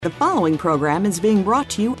The following program is being brought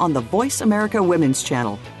to you on the Voice America Women's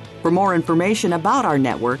Channel. For more information about our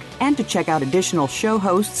network and to check out additional show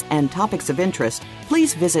hosts and topics of interest,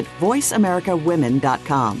 please visit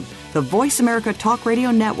voiceamericawomen.com. The Voice America Talk Radio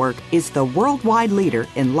Network is the worldwide leader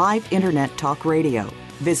in live Internet talk radio.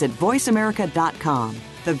 Visit voiceamerica.com.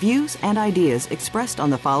 The views and ideas expressed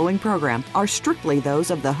on the following program are strictly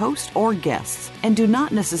those of the host or guests and do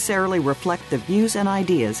not necessarily reflect the views and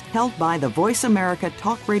ideas held by the Voice America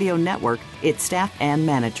Talk Radio Network, its staff, and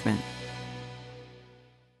management.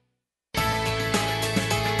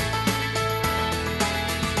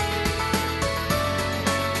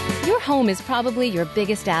 Your home is probably your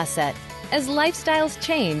biggest asset. As lifestyles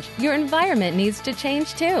change, your environment needs to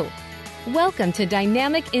change too. Welcome to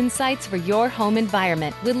Dynamic Insights for Your Home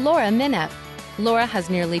Environment with Laura Mineff. Laura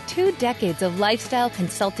has nearly 2 decades of lifestyle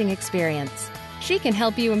consulting experience. She can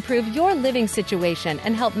help you improve your living situation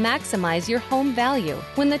and help maximize your home value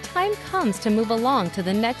when the time comes to move along to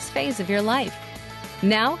the next phase of your life.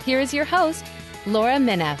 Now, here is your host, Laura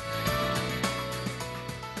Mineff.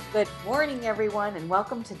 Good morning, everyone, and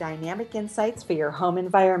welcome to Dynamic Insights for Your Home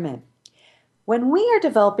Environment. When we are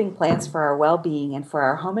developing plans for our well-being and for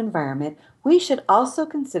our home environment, we should also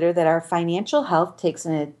consider that our financial health takes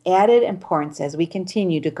an added importance as we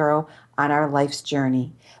continue to grow on our life's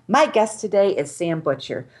journey. My guest today is Sam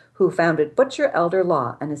Butcher, who founded Butcher Elder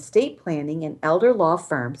Law, an estate planning and elder law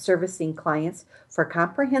firm servicing clients for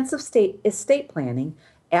comprehensive estate planning,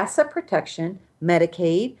 asset protection,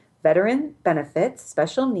 Medicaid, veteran benefits,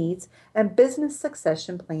 special needs, and business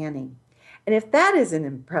succession planning. And if that isn't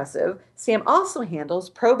impressive, Sam also handles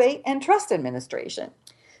probate and trust administration.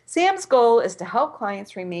 Sam's goal is to help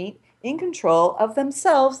clients remain in control of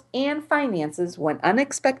themselves and finances when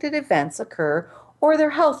unexpected events occur or their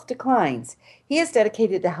health declines. He is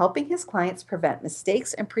dedicated to helping his clients prevent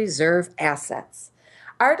mistakes and preserve assets.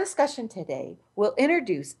 Our discussion today will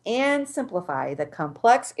introduce and simplify the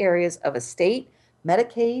complex areas of estate,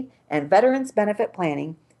 Medicaid, and veterans benefit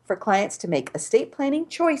planning for clients to make estate planning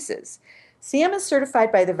choices. Sam is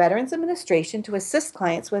certified by the Veterans Administration to assist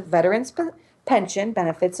clients with veterans pension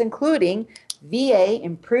benefits, including VA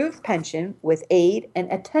improved pension with aid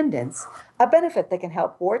and attendance, a benefit that can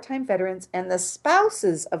help wartime veterans and the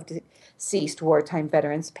spouses of deceased wartime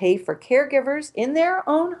veterans pay for caregivers in their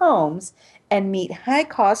own homes and meet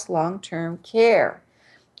high-cost long-term care.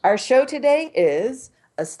 Our show today is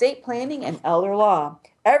estate planning and elder law.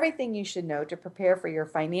 Everything you should know to prepare for your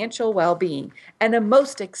financial well-being, and a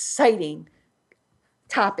most exciting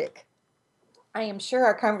topic. I am sure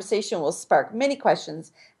our conversation will spark many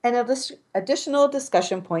questions and additional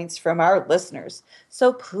discussion points from our listeners.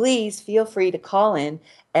 So please feel free to call in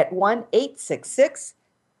at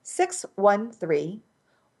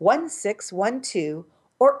 1-866-613-1612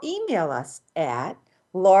 or email us at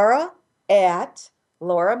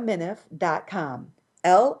laura@lauramineff.com.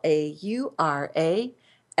 LauraMineff.com.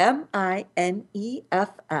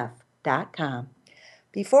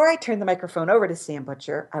 Before I turn the microphone over to Sam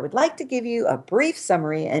Butcher, I would like to give you a brief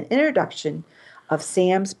summary and introduction of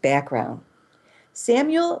Sam's background.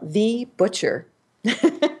 Samuel V. Butcher.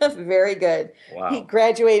 Very good. Wow. He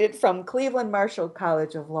graduated from Cleveland Marshall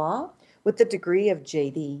College of Law with the degree of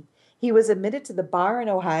JD. He was admitted to the bar in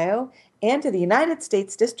Ohio and to the United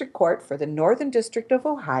States District Court for the Northern District of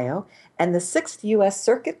Ohio and the 6th U.S.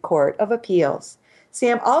 Circuit Court of Appeals.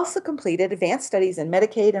 Sam also completed advanced studies in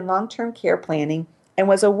Medicaid and long-term care planning and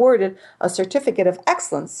was awarded a Certificate of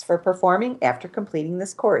Excellence for performing after completing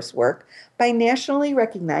this coursework by nationally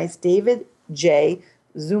recognized David J.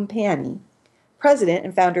 Zumpani, president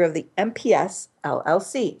and founder of the MPS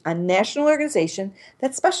LLC, a national organization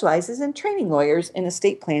that specializes in training lawyers in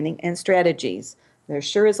estate planning and strategies. There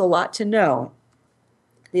sure is a lot to know.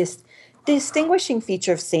 This distinguishing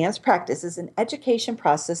feature of Sam's practice is an education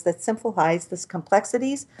process that simplifies the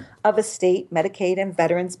complexities of estate, Medicaid, and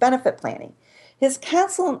veterans benefit planning. His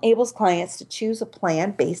counsel enables clients to choose a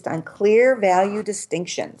plan based on clear value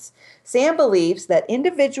distinctions. Sam believes that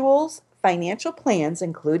individuals' financial plans,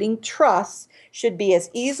 including trusts, should be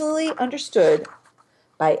as easily understood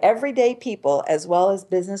by everyday people as well as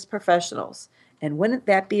business professionals. And wouldn't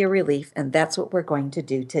that be a relief? And that's what we're going to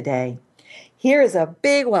do today. Here is a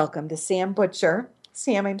big welcome to Sam Butcher.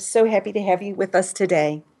 Sam, I'm so happy to have you with us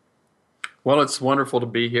today. Well, it's wonderful to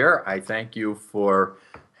be here. I thank you for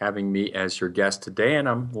having me as your guest today, and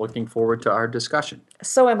I'm looking forward to our discussion.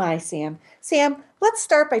 So am I, Sam. Sam, let's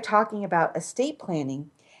start by talking about estate planning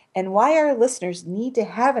and why our listeners need to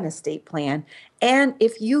have an estate plan. And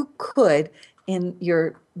if you could, in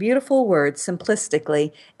your beautiful words,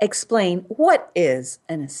 simplistically, explain what is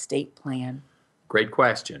an estate plan. Great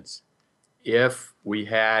questions. if we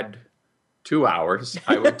had 2 hours,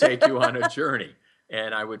 I would take you on a journey.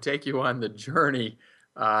 And I would take you on the journey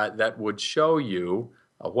that would show you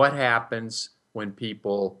what happens when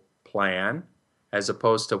people plan as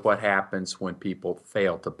opposed to what happens when people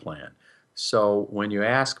fail to plan. So when you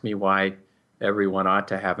ask me why everyone ought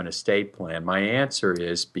to have an estate plan, my answer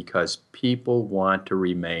is because people want to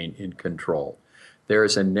remain in control. There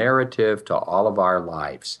is a narrative to all of our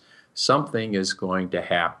lives. Something is going to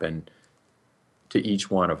happen to each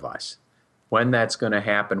one of us. When that's going to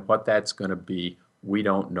happen, what that's going to be, we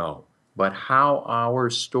don't know. But how our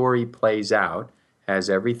story plays out has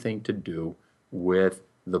everything to do with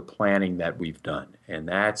the planning that we've done. And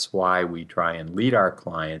that's why we try and lead our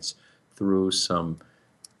clients through some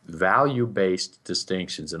value-based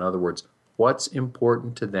distinctions. In other words, what's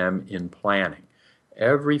important to them in planning.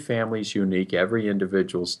 Every family's unique, every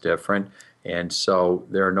individual's different, and so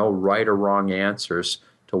there are no right or wrong answers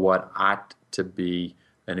to what ought to be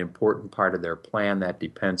an important part of their plan. That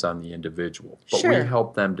depends on the individual. But we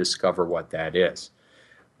help them discover what that is.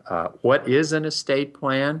 What is an estate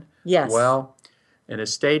plan? Yes. Well, an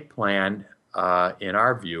estate plan, in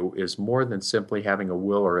our view, is more than simply having a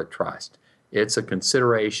will or a trust. It's a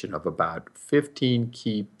consideration of about 15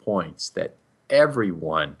 key points that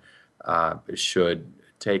everyone should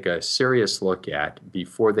take a serious look at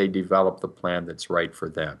before they develop the plan that's right for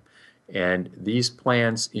them. And these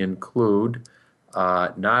plans include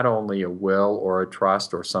not only a will or a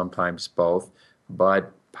trust, or sometimes both,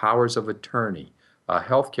 but powers of attorney, a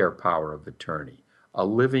healthcare power of attorney, a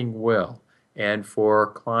living will. And for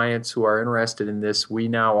clients who are interested in this, we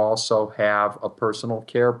now also have a personal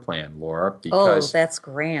care plan, Laura, because that's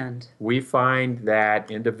grand. we find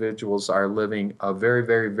that individuals are living a very,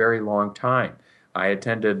 very, very long time. I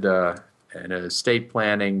attended an estate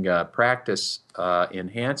planning practice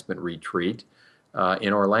enhancement retreat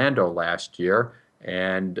in Orlando last year,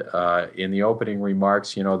 and in the opening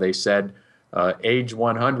remarks, they said age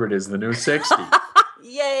 100 is the new 60.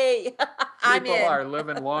 Yay! People are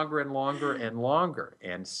living longer and longer and longer,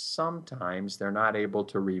 and sometimes they're not able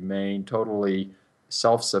to remain totally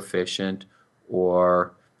self-sufficient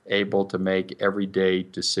or able to make everyday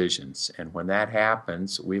decisions. And when that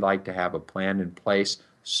happens, we like to have a plan in place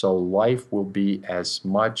so life will be as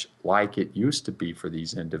much like it used to be for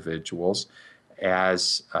these individuals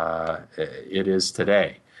as it is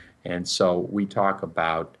today. And so we talk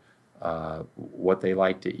about what they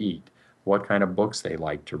like to eat, what kind of books they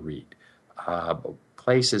like to read,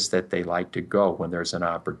 places that they like to go when there's an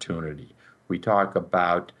opportunity. We talk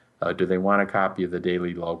about do they want a copy of the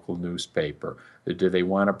daily local newspaper? Do they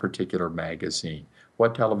want a particular magazine?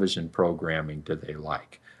 What television programming do they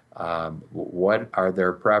like? What are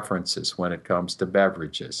their preferences when it comes to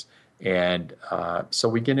beverages? And so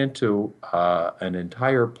we get into an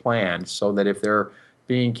entire plan so that if they're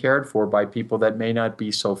being cared for by people that may not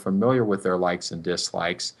be so familiar with their likes and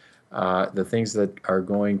dislikes, the things that are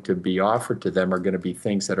going to be offered to them are going to be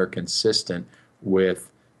things that are consistent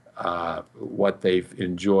with what they've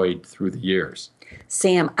enjoyed through the years.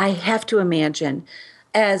 Sam, I have to imagine,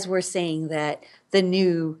 as we're saying that the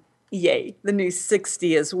new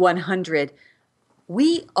 60 is 100,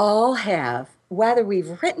 we all have, whether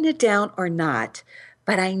we've written it down or not,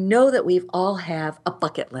 but I know that we've all have a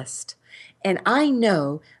bucket list. And I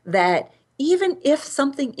know that even if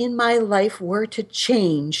something in my life were to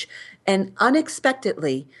change and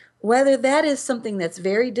unexpectedly, whether that is something that's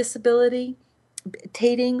very disabilitating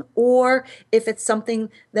or if it's something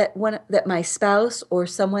that my spouse or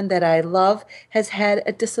someone that I love has had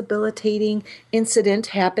a debilitating incident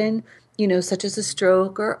happen, such as a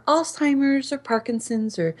stroke or Alzheimer's or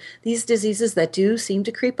Parkinson's or these diseases that do seem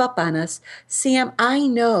to creep up on us, Sam, I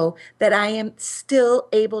know that I am still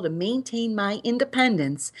able to maintain my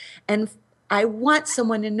independence, and I want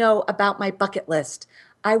someone to know about my bucket list.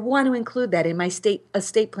 I want to include that in my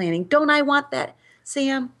estate planning. Don't I want that,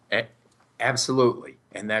 Sam? Absolutely.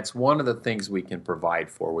 And that's one of the things we can provide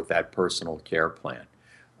for with that personal care plan.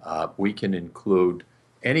 We can include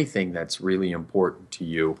anything that's really important to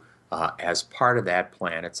you as part of that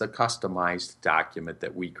plan. It's a customized document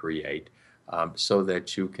that we create so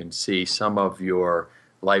that you can see some of your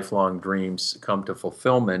lifelong dreams come to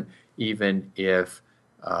fulfillment, even if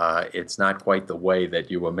it's not quite the way that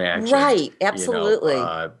you imagined. Right, absolutely.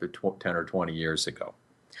 10 or 20 years ago.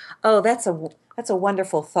 Oh, that's a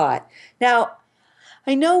wonderful thought. Now,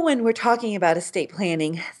 I know when we're talking about estate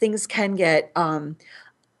planning, things can get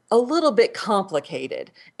a little bit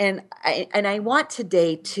complicated. And I want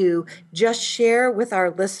today to just share with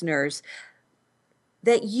our listeners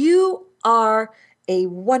that you are a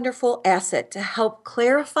wonderful asset to help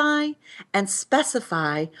clarify and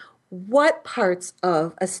specify what parts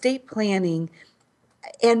of estate planning,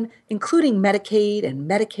 and including Medicaid and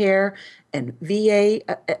Medicare and VA,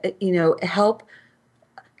 help.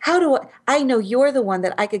 I know you're the one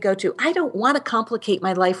that I could go to. I don't want to complicate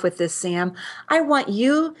my life with this, Sam. I want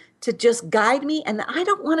you to just guide me, and I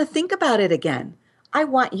don't want to think about it again. I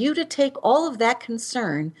want you to take all of that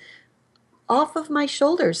concern off of my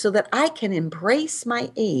shoulders so that I can embrace my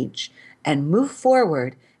age and move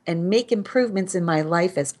forward and make improvements in my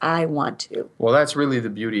life as I want to. Well, that's really the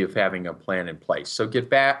beauty of having a plan in place. So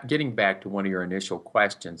getting back to one of your initial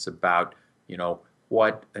questions about,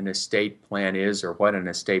 what an estate plan is or what an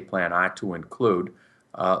estate plan ought to include,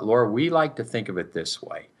 Laura, we like to think of it this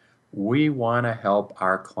way. We want to help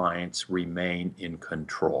our clients remain in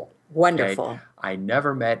control. Wonderful. Okay? I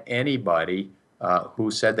never met anybody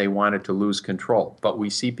who said they wanted to lose control, but we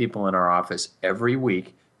see people in our office every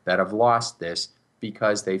week that have lost this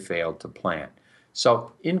because they failed to plan.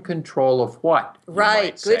 So in control of what?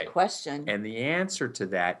 Right, good question. And the answer to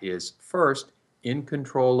that is, first, in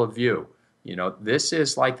control of you. This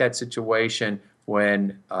is like that situation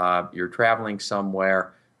when you're traveling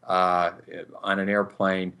somewhere on an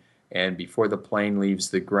airplane, and before the plane leaves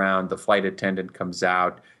the ground, the flight attendant comes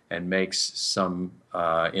out and makes some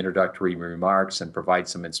introductory remarks and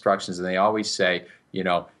provides some instructions. And they always say,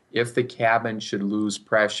 if the cabin should lose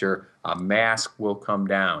pressure, a mask will come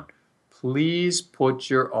down. Please put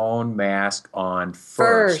your own mask on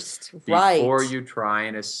first before you try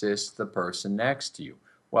and assist the person next to you.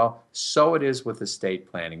 Well, so it is with estate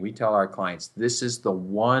planning. We tell our clients, this is the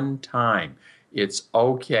one time it's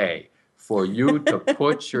okay for you to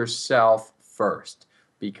put yourself first,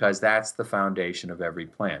 because that's the foundation of every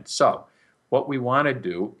plan. So what we want to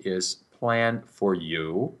do is plan for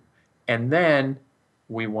you, and then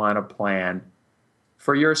we want to plan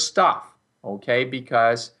for your stuff, okay?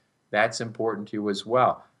 Because that's important to you as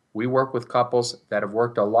well. We work with couples that have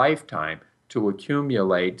worked a lifetime to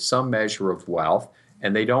accumulate some measure of wealth,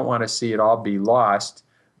 and they don't want to see it all be lost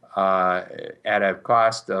at a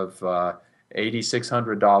cost of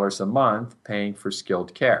 $8,600 a month paying for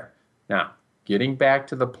skilled care. Now, getting back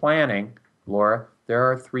to the planning, Laura, there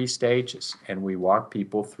are 3 stages, and we walk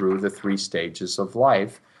people through the 3 stages of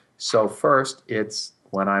life. So first, it's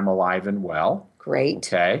when I'm alive and well.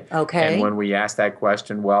 Great. Okay. And when we ask that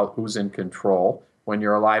question, well, who's in control? When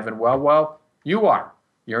you're alive and well, you are.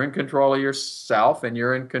 You're in control of yourself, and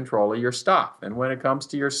you're in control of your stuff. And when it comes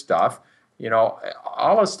to your stuff,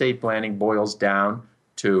 all estate planning boils down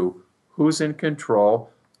to who's in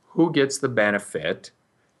control, who gets the benefit,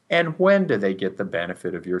 and when do they get the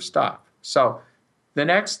benefit of your stuff. So the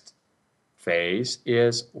next phase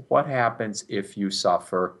is what happens if you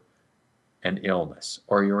suffer an illness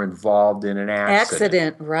or you're involved in an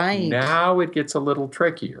accident. Right. Now it gets a little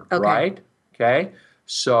trickier, right? Okay.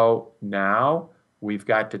 So now we've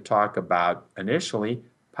got to talk about, initially,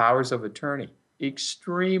 powers of attorney.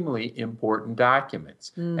 Extremely important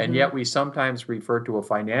documents. Mm-hmm. And yet we sometimes refer to a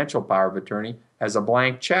financial power of attorney as a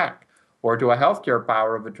blank check, or to a healthcare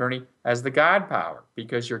power of attorney as the God power,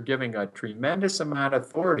 because you're giving a tremendous amount of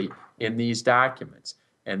authority in these documents.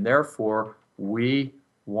 And therefore, we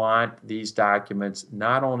want these documents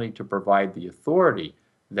not only to provide the authority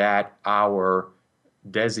that our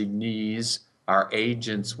designees, our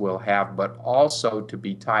agents will have, but also to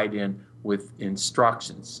be tied in with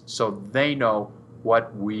instructions so they know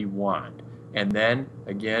what we want. And then,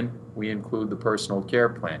 again, we include the personal care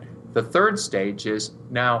plan. The third stage is,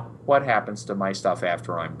 now, what happens to my stuff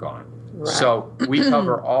after I'm gone? Right. So we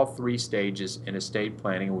cover all 3 stages in estate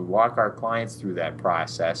planning, and we walk our clients through that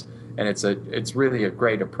process. And it's really a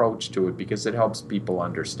great approach to it because it helps people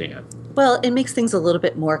understand. Well, it makes things a little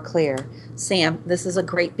bit more clear. Sam, this is a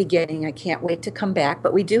great beginning. I can't wait to come back,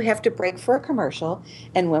 but we do have to break for a commercial.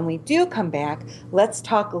 And when we do come back, let's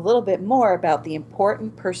talk a little bit more about the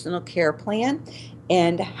important personal care plan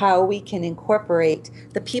and how we can incorporate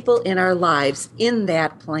the people in our lives in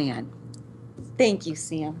that plan. Thank you,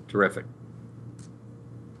 Sam. Terrific.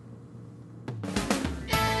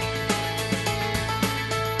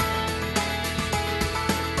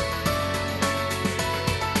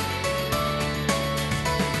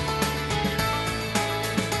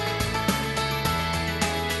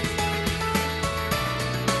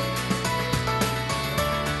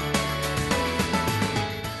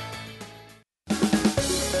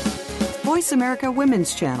 Voice America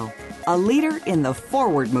Women's Channel, a leader in the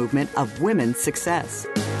forward movement of women's success.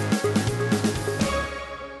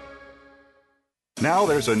 Now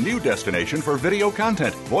there's a new destination for video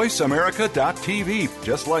content, voiceamerica.tv.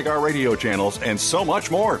 Just like our radio channels and so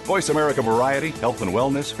much more. Voice America Variety, Health and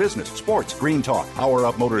Wellness, Business, Sports, Green Talk, Power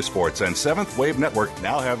Up Motorsports, and Seventh Wave Network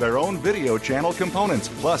now have their own video channel components.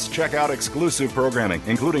 Plus, check out exclusive programming,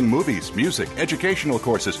 including movies, music, educational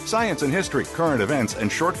courses, science and history, current events,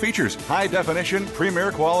 and short features. High-definition,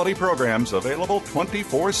 premier quality programs available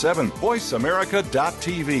 24/7.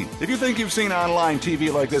 VoiceAmerica.tv. If you think you've seen online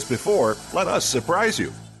TV like this before, let us surprise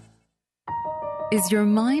you. Is your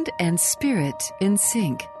mind and spirit in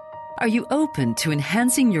sync? Are you open to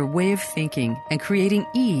enhancing your way of thinking and creating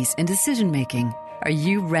ease in decision-making? Are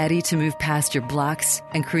you ready to move past your blocks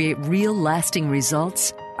and create real lasting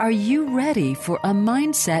results? Are you ready for a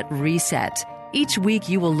mindset reset? Each week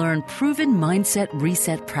you will learn proven mindset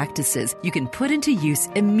reset practices you can put into use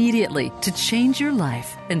immediately to change your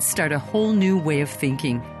life and start a whole new way of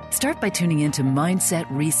thinking. Start by tuning in to Mindset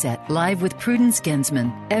Reset live with Prudence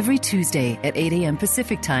Gensman every Tuesday at 8 a.m.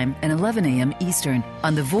 Pacific Time and 11 a.m. Eastern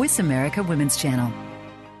on the Voice America Women's Channel.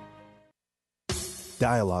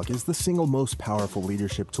 Dialogue is the single most powerful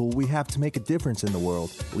leadership tool we have to make a difference in the world.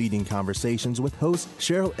 Leading Conversations with host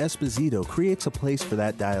Cheryl Esposito creates a place for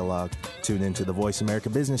that dialogue. Tune into the Voice America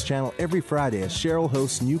Business Channel every Friday as Cheryl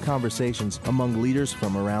hosts new conversations among leaders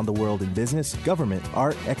from around the world in business, government,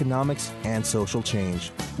 art, economics, and social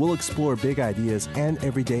change. We'll explore big ideas and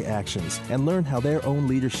everyday actions and learn how their own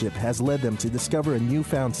leadership has led them to discover a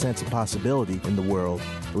newfound sense of possibility in the world.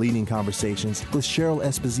 Leading Conversations with Cheryl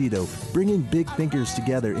Esposito, bringing big thinkers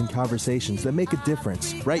together in conversations that make a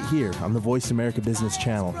difference right here on the Voice America Business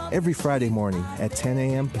Channel every Friday morning at 10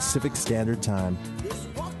 a.m. Pacific Standard Time.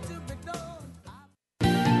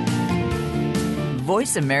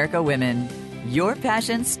 Voice America Women. Your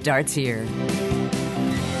passion starts here.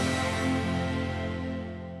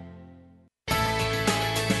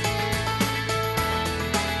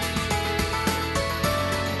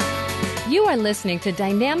 You are listening to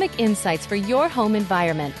Dynamic Insights for Your Home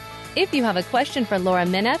Environment. If you have a question for Laura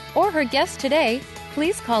Mineth or her guest today,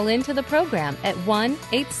 please call in to the program at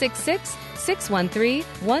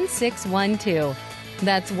 1-866-613-1612.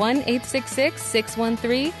 That's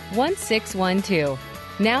 1-866-613-1612.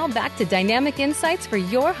 Now back to Dynamic Insights for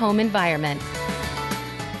Your Home Environment.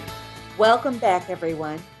 Welcome back,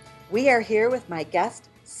 everyone. We are here with my guest,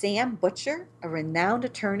 Sam Butcher, a renowned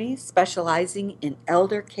attorney specializing in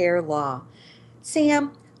elder care law.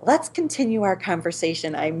 Sam, let's continue our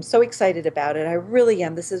conversation. I'm so excited about it. I really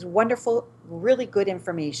am. This is wonderful, really good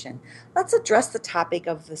information. Let's address the topic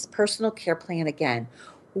of this personal care plan again.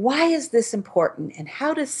 Why is this important, and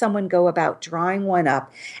how does someone go about drawing one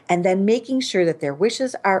up and then making sure that their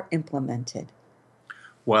wishes are implemented?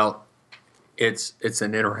 Well, it's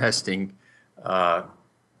an interesting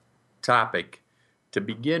topic to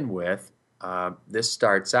begin with. This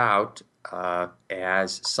starts out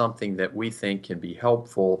as something that we think can be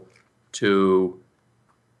helpful to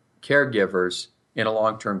caregivers in a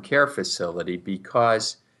long-term care facility,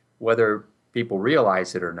 because whether people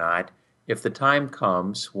realize it or not, if the time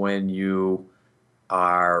comes when you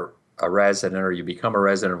are a resident or you become a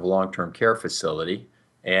resident of a long-term care facility,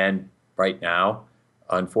 and right now,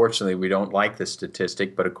 unfortunately, we don't like the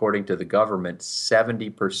statistic, but according to the government,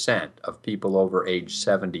 70% of people over age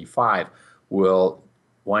 75 will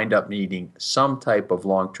wind up needing some type of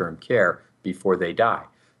long-term care before they die.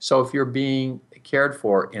 So if you're being cared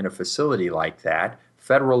for in a facility like that,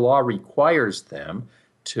 federal law requires them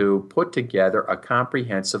to put together a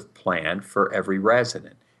comprehensive plan for every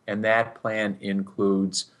resident. And that plan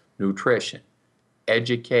includes nutrition,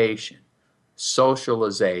 education,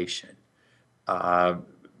 socialization,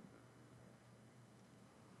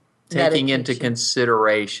 taking into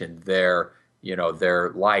consideration their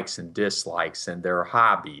likes and dislikes and their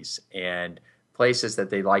hobbies and places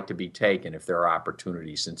that they like to be taken if there are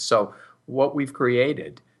opportunities. And so what we've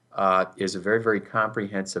created is a very, very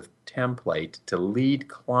comprehensive template to lead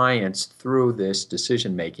clients through this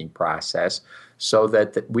decision-making process so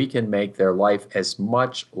that we can make their life as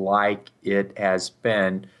much like it has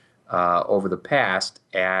been over the past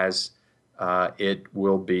as it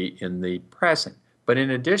will be in the present. But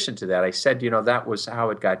in addition to that, I said, that was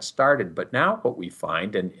how it got started. But now what we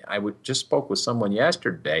find, and I just spoke with someone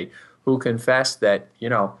yesterday who confessed that,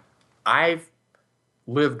 I've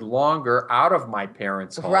lived longer out of my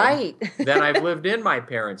parents' home than I've lived in my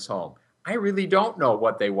parents' home. I really don't know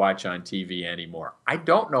what they watch on TV anymore. I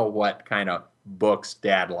don't know what kind of books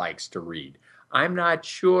Dad likes to read. I'm not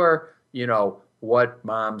sure, what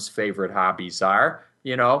Mom's favorite hobbies are.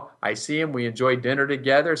 I see him, we enjoy dinner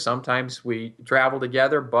together. Sometimes we travel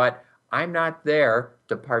together, but I'm not there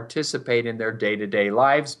to participate in their day-to-day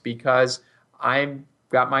lives because I've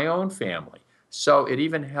got my own family. So it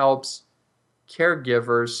even helps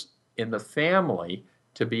caregivers in the family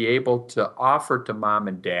to be able to offer to mom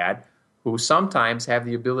and dad, who sometimes have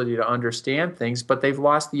the ability to understand things, but they've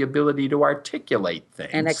lost the ability to articulate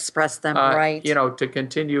things and express them, right? To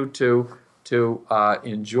continue to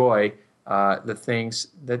enjoy the things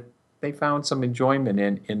that they found some enjoyment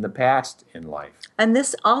in the past in life. And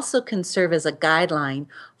this also can serve as a guideline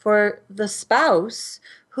for the spouse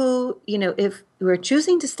who, if we're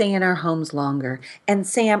choosing to stay in our homes longer. And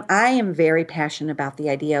Sam, I am very passionate about the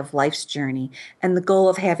idea of life's journey and the goal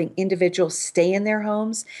of having individuals stay in their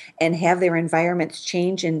homes and have their environments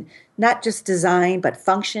change and not just design, but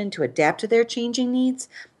function to adapt to their changing needs.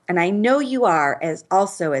 And I know you are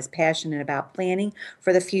also as passionate about planning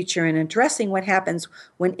for the future and addressing what happens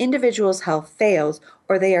when individuals' health fails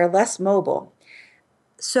or they are less mobile.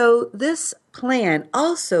 So this plan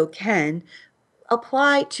also can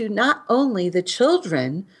apply to not only the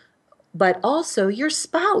children, but also your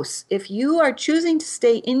spouse. If you are choosing to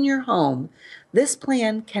stay in your home, this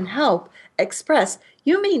plan can help express.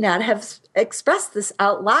 You may not have expressed this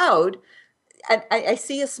out loud. I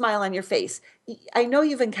see a smile on your face. I know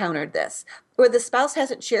you've encountered this, where the spouse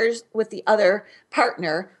hasn't shared with the other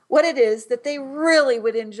partner what it is that they really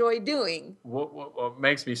would enjoy doing. What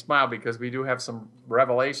makes me smile, because we do have some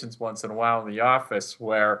revelations once in a while in the office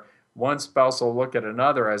where one spouse will look at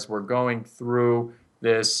another as we're going through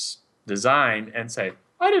this design and say,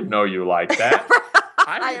 I didn't know you liked that.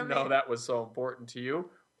 I didn't know that was so important to you.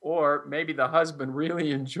 Or maybe the husband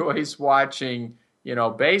really enjoys watching,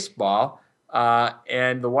 baseball.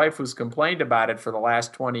 And the wife who's complained about it for the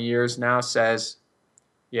last 20 years now says,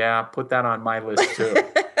 yeah, put that on my list too.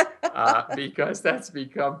 Because that's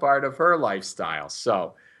become part of her lifestyle.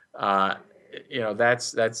 So,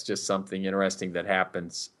 that's just something interesting that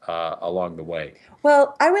happens along the way.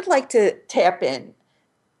 Well, I would like to tap in.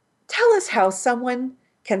 Tell us how someone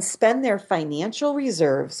can spend their financial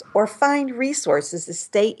reserves or find resources to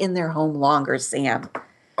stay in their home longer, Sam.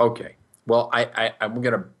 Okay. Well, I'm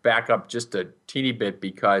going to back up just a teeny bit,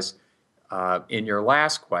 because in your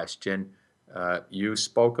last question, you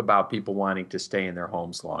spoke about people wanting to stay in their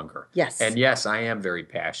homes longer. Yes. And yes, I am very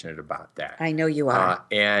passionate about that. I know you are.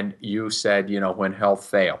 And you said, when health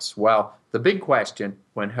fails. Well, the big question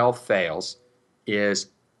when health fails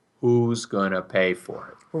is who's going to pay for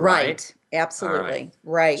it? Right. Absolutely.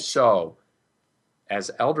 Right. So,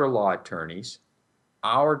 as elder law attorneys,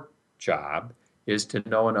 our job is to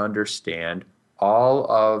know and understand all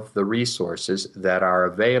of the resources that are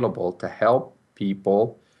available to help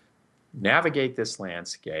people navigate this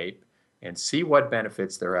landscape and see what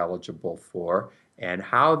benefits they're eligible for and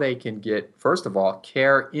how they can get, first of all,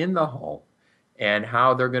 care in the home, and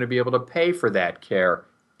how they're going to be able to pay for that care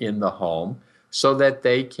in the home so that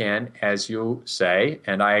they can, as you say,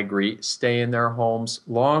 and I agree, stay in their homes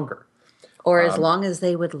longer. Or as long as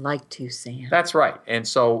they would like to, Sam. That's right. And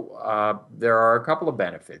so there are a couple of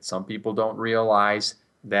benefits. Some people don't realize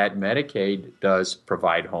that Medicaid does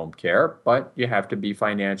provide home care, but you have to be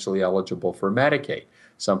financially eligible for Medicaid.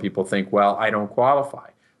 Some people think, well, I don't qualify.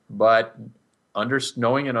 But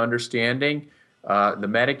knowing and understanding the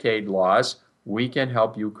Medicaid laws, we can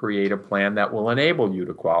help you create a plan that will enable you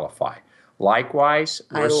to qualify. Likewise,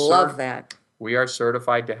 I love that. We are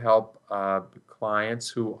certified to help clients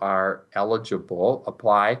who are eligible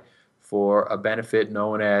apply for a benefit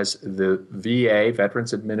known as the VA,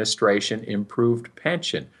 Veterans Administration Improved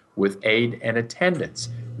Pension, with aid and attendance.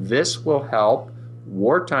 This will help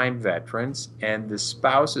wartime veterans and the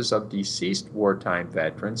spouses of deceased wartime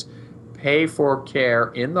veterans pay for care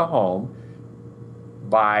in the home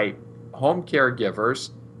by home caregivers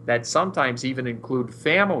that sometimes even include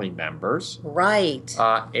family members. Right.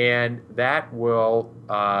 And that will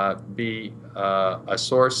be a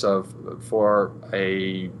source for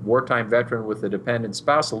a wartime veteran with a dependent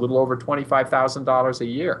spouse, a little over $25,000 a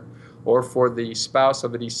year. Or for the spouse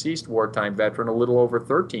of a deceased wartime veteran, a little over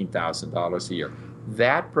 $13,000 a year.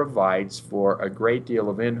 That provides for a great deal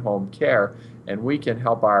of in-home care, and we can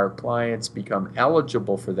help our clients become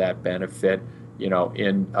eligible for that benefit,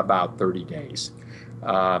 in about 30 days.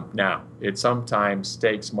 Now, it sometimes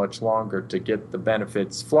takes much longer to get the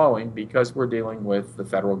benefits flowing because we're dealing with the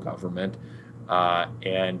federal government,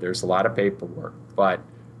 and there's a lot of paperwork, but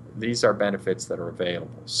these are benefits that are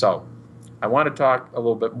available. So I want to talk a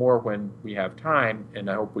little bit more when we have time, and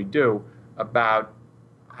I hope we do, about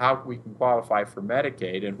how we can qualify for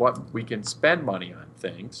Medicaid and what we can spend money on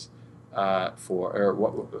things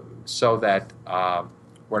so that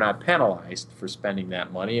we're not penalized for spending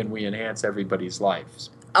that money and we enhance everybody's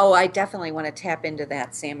lives. Oh, I definitely want to tap into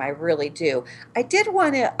that, Sam. I really do. I did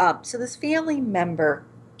want to, so this family member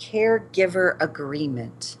caregiver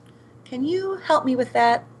agreement. Can you help me with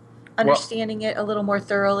that? Understanding it a little more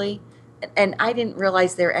thoroughly? And I didn't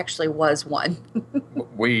realize there actually was one.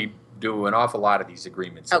 We do an awful lot of these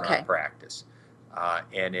agreements in Okay. our practice.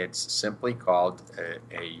 And it's simply called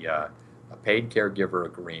a paid caregiver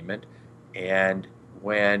agreement. And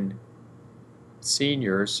when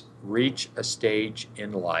seniors reach a stage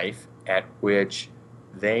in life at which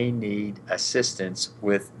they need assistance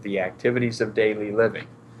with the activities of daily living,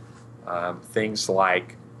 things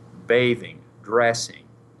like bathing, dressing,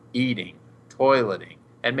 eating, toileting,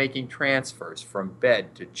 and making transfers from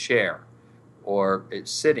bed to chair, or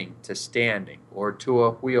sitting to standing, or to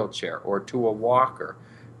a wheelchair, or to a walker,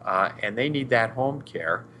 and they need that home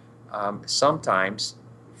care. Sometimes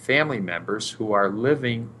family members who are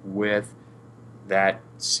living with that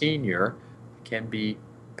senior can be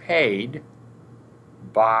paid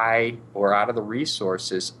by or out of the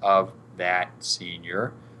resources of that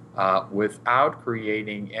senior without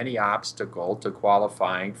creating any obstacle to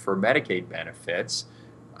qualifying for Medicaid benefits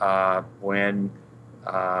when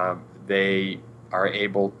they are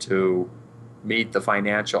able to meet the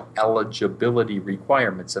financial eligibility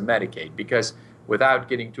requirements of Medicaid. Because without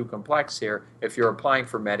getting too complex here, if you're applying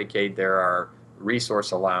for Medicaid, there are resource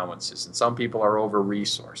allowances, and some people are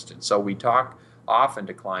over-resourced. And so we talk often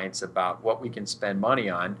to clients about what we can spend money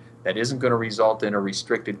on that isn't going to result in a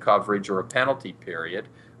restricted coverage or a penalty period,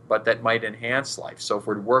 but that might enhance life. So if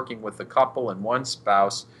we're working with a couple and one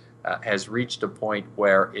spouse has reached a point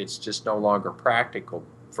where it's just no longer practical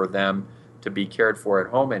for them to be cared for at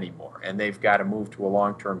home anymore, and they've got to move to a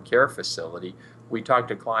long-term care facility, we talk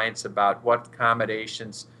to clients about what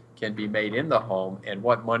accommodations can be made in the home and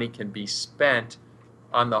what money can be spent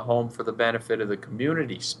on the home for the benefit of the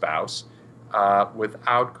community spouse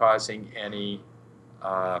without causing any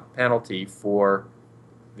penalty for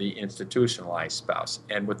the institutionalized spouse.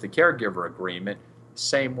 And with the caregiver agreement,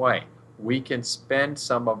 same way. We can spend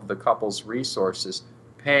some of the couple's resources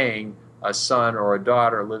paying a son or a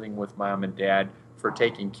daughter living with mom and dad for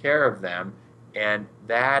taking care of them, and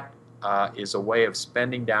that is a way of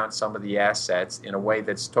spending down some of the assets in a way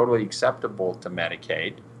that's totally acceptable to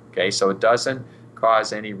Medicaid. Okay, so it doesn't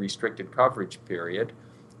cause any restricted coverage period,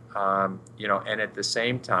 and at the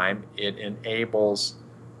same time, it enables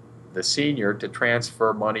the senior to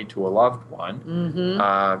transfer money to a loved one,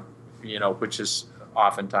 which is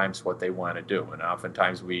oftentimes what they want to do. And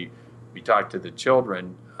oftentimes we talk to the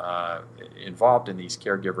children involved in these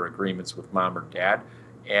caregiver agreements with mom or dad,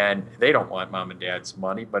 and they don't want mom and dad's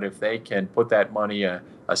money, but if they can put that money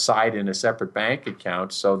aside in a separate bank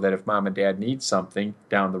account so that if mom and dad need something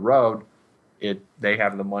down the road, they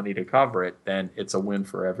have the money to cover it, then it's a win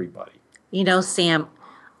for everybody. You know, Sam,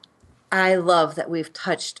 I love that we've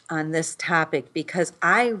touched on this topic because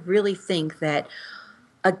I really think that,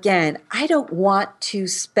 again, I don't want to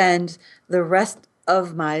spend the rest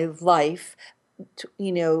of my life,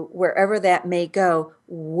 wherever that may go,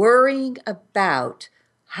 worrying about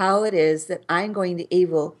how it is that I'm going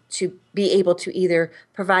to be able to either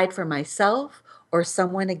provide for myself or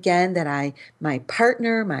someone, again, that my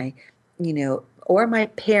partner, or my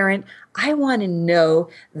parent. I want to know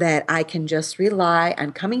that I can just rely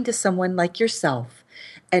on coming to someone like yourself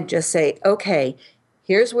and just say, okay,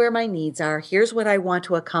 here's where my needs are. Here's what I want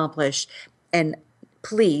to accomplish. And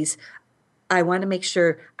please, I want to make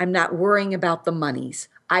sure I'm not worrying about the monies.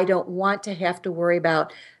 I don't want to have to worry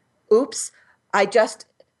about, oops, I just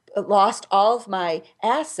lost all of my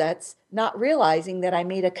assets, not realizing that I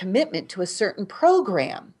made a commitment to a certain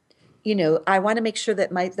program. I want to make sure that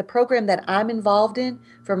the program that I'm involved in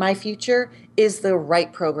for my future is the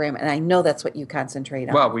right program, and I know that's what you concentrate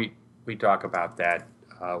on. Well, we talk about that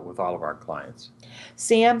with all of our clients.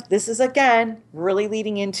 Sam, this is, again, really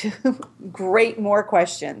leading into great more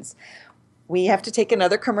questions. We have to take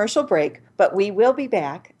another commercial break, but we will be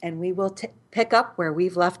back, and we will pick up where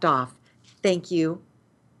we've left off. Thank you.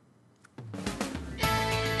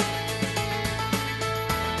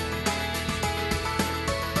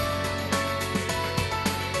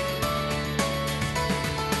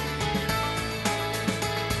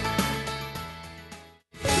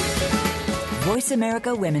 Voice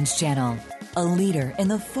America Women's Channel, a leader in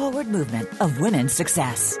the forward movement of women's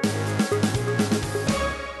success.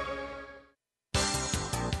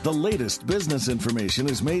 The latest business information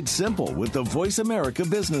is made simple with the Voice America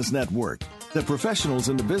Business Network. The professionals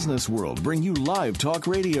in the business world bring you live talk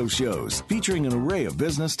radio shows featuring an array of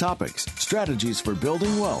business topics, strategies for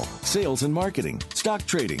building wealth, sales and marketing, stock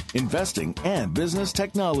trading, investing, and business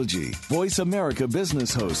technology. Voice America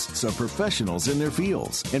Business hosts are professionals in their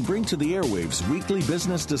fields and bring to the airwaves weekly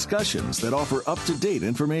business discussions that offer up-to-date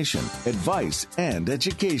information, advice, and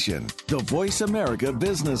education. The Voice America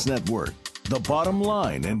Business Network, the bottom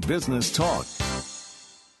line in business talk.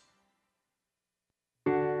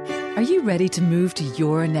 Are you ready to move to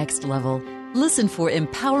your next level? Listen for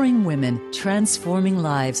Empowering Women, Transforming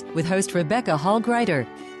Lives with host Rebecca Hall-Greider.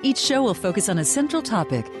 Each show will focus on a central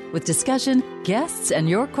topic with discussion, guests, and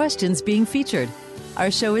your questions being featured. Our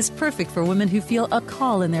show is perfect for women who feel a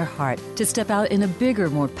call in their heart to step out in a bigger,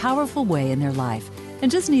 more powerful way in their life and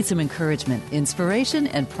just need some encouragement, inspiration,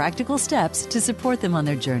 and practical steps to support them on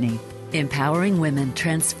their journey. Empowering Women,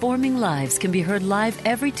 Transforming Lives can be heard live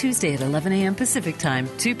every Tuesday at 11 a.m. Pacific Time,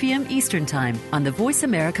 2 p.m. Eastern Time on the Voice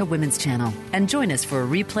America Women's Channel. And join us for a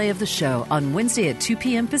replay of the show on Wednesday at 2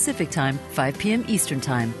 p.m. Pacific Time, 5 p.m. Eastern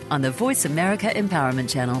Time on the Voice America Empowerment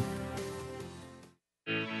Channel.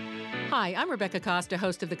 Hi, I'm Rebecca Costa,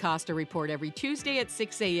 host of the Costa Report every Tuesday at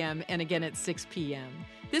 6 a.m. and again at 6 p.m.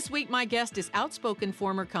 This week, my guest is outspoken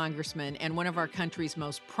former congressman and one of our country's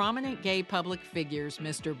most prominent gay public figures,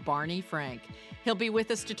 Mr. Barney Frank. He'll be with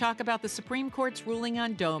us to talk about the Supreme Court's ruling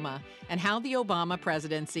on DOMA and how the Obama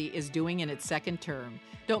presidency is doing in its second term.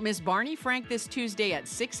 Don't miss Barney Frank this Tuesday at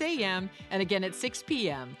 6 a.m. and again at 6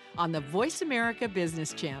 p.m. on the Voice America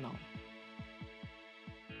Business Channel.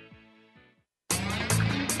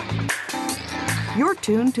 You're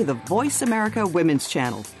tuned to the Voice America Women's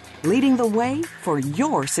Channel, leading the way for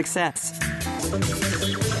your success.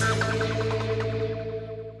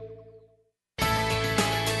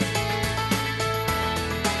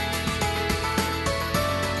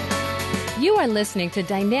 You are listening to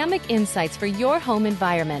Dynamic Insights for your home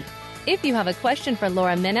environment. If you have a question for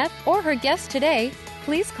Laura Mineth or her guest today,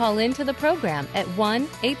 please call in to the program at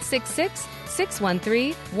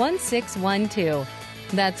 1-866-613-1612.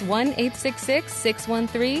 That's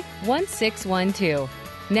 1-866-613-1612.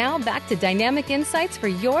 Now back to Dynamic Insights for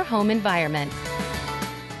your home environment.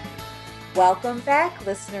 Welcome back,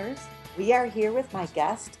 listeners. We are here with my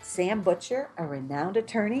guest, Sam Butcher, a renowned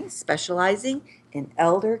attorney specializing in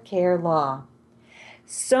elder care law.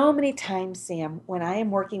 So many times, Sam, when I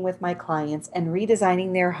am working with my clients and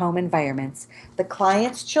redesigning their home environments, the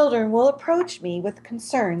client's children will approach me with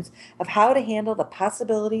concerns of how to handle the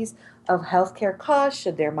possibilities of healthcare costs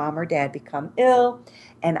should their mom or dad become ill.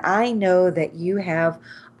 And I know that you have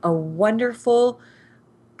a wonderful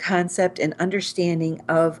concept and understanding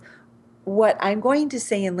of what I'm going to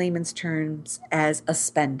say in layman's terms as a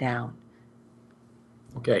spend down.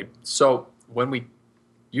 Okay, so when we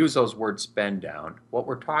use those words spend down, what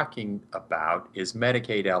we're talking about is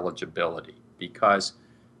Medicaid eligibility, because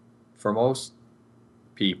for most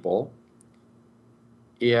people,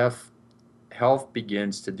 if health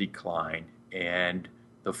begins to decline and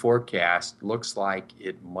the forecast looks like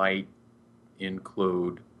it might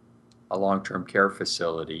include a long-term care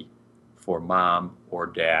facility for mom or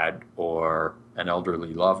dad or an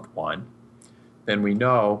elderly loved one, then we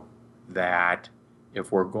know that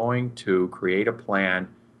if we're going to create a plan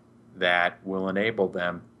that will enable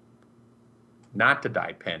them not to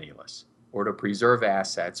die penniless or to preserve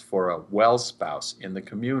assets for a well spouse in the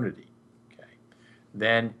community, okay,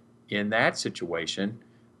 then in that situation,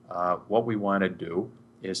 what we want to do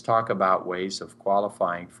is talk about ways of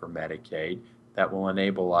qualifying for Medicaid that will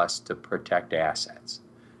enable us to protect assets.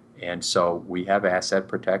 And so we have asset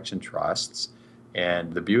protection trusts,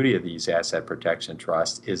 and the beauty of these asset protection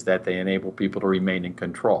trusts is that they enable people to remain in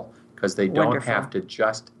control because they don't have to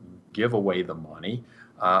just give away the money,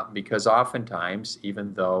 because oftentimes,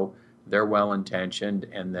 even though they're well-intentioned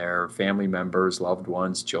and their family members, loved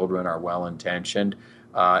ones, children are well-intentioned,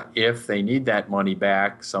 if they need that money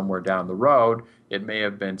back somewhere down the road, it may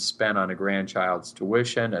have been spent on a grandchild's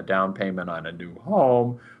tuition, a down payment on a new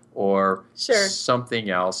home, or something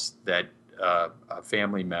else that a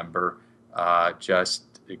family member just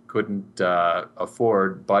couldn't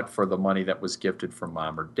afford but for the money that was gifted from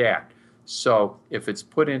mom or dad. So if it's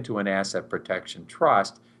put into an asset protection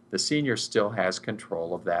trust, the senior still has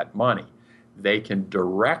control of that money. They can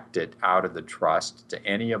direct it out of the trust to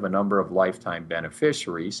any of a number of lifetime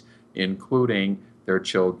beneficiaries, including their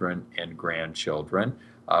children and grandchildren,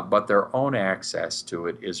 but their own access to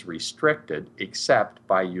it is restricted except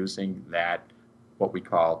by using that, what we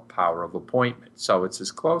call power of appointment. So it's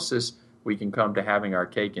as close as we can come to having our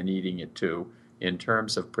cake and eating it too in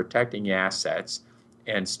terms of protecting assets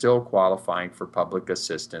and still qualifying for public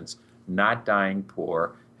assistance, not dying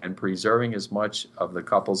poor, and preserving as much of the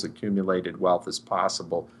couple's accumulated wealth as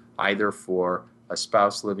possible, either for a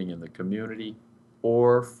spouse living in the community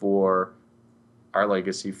or for our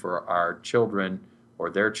legacy for our children or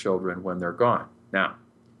their children when they're gone. Now,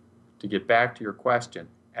 to get back to your question,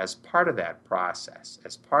 as part of that process,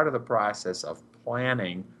 as part of the process of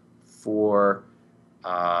planning for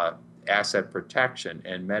asset protection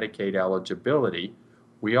and Medicaid eligibility,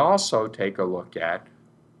 we also take a look at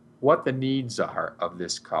what the needs are of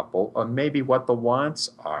this couple, or maybe what the wants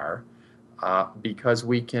are, because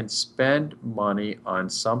we can spend money on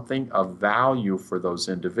something of value for those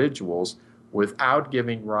individuals without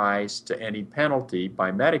giving rise to any penalty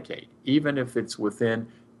by Medicaid, even if it's within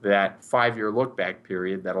that 5-year look-back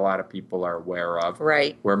period that a lot of people are aware of,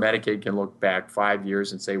 right, where Medicaid can look back 5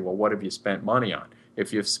 years and say, well, what have you spent money on?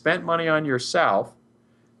 If you've spent money on yourself,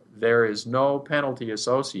 there is no penalty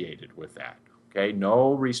associated with that, okay?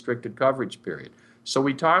 No restricted coverage period. So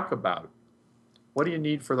we talk about, what do you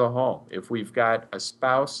need for the home? If we've got a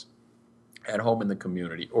spouse at home in the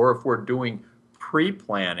community, or if we're doing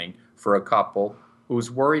pre-planning for a couple who's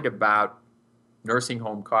worried about nursing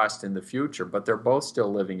home costs in the future, but they're both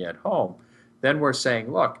still living at home, then we're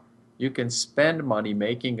saying, look, you can spend money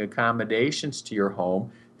making accommodations to your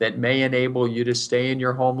home that may enable you to stay in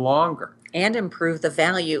your home longer. And improve the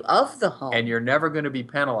value of the home. And you're never going to be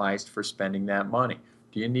penalized for spending that money.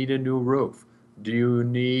 Do you need a new roof? Do you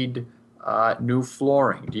need new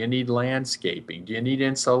flooring? Do you need landscaping? Do you need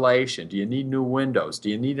insulation? Do you need new windows? Do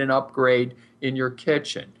you need an upgrade in your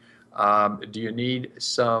kitchen? Do you need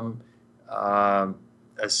some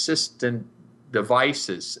assistant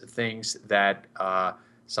devices, things that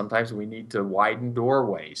sometimes we need to widen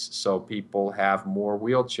doorways so people have more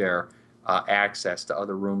wheelchair access to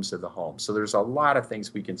other rooms of the home. So there's a lot of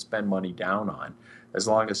things we can spend money down on as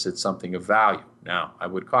long as it's something of value. Now, I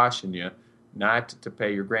would caution you not to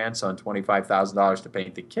pay your grandson $25,000 to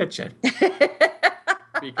paint the kitchen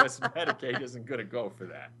because Medicaid isn't going to go for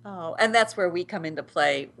that. Oh, and that's where we come into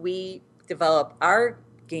play. We develop our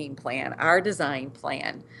game plan, our design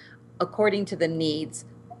plan, according to the needs.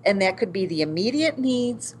 And that could be the immediate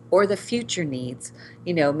needs or the future needs.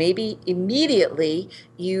 You know, maybe immediately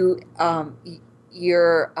your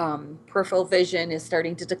peripheral vision is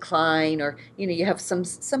starting to decline, or you have some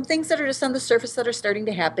things that are just on the surface that are starting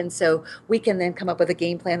to happen. So we can then come up with a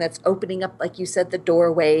game plan that's opening up, like you said, the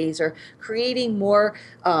doorways, or creating more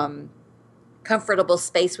comfortable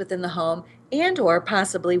space within the home, and or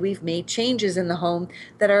possibly we've made changes in the home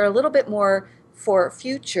that are a little bit more for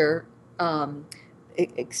future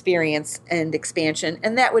experience and expansion,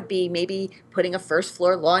 and that would be maybe putting a first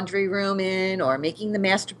floor laundry room in, or making the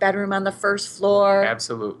master bedroom on the first floor.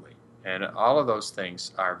 Absolutely. And all of those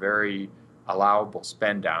things are very allowable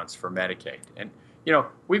spend downs for Medicaid. And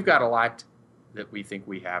we've got a lot that we think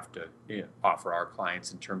we have to offer our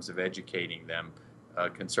clients in terms of educating them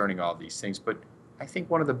concerning all these things. But I think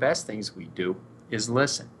one of the best things we do is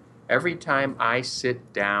listen. Every time I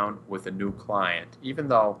sit down with a new client, even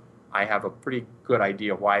though I have a pretty good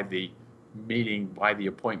idea why the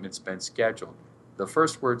appointment's been scheduled, the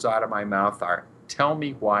first words out of my mouth are, tell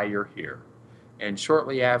me why you're here. And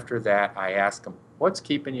shortly after that, I ask them, what's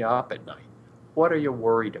keeping you up at night? What are you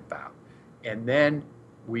worried about? And then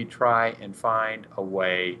we try and find a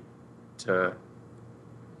way to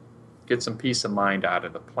get some peace of mind out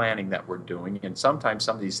of the planning that we're doing. And sometimes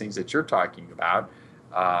some of these things that you're talking about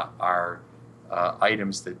are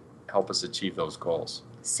items that help us achieve those goals.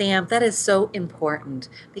 Sam, that is so important,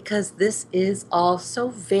 because this is all it's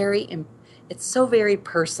so very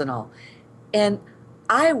personal. And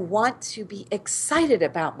I want to be excited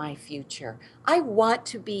about my future. I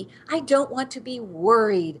don't want to be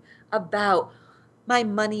worried about my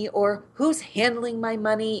money, or who's handling my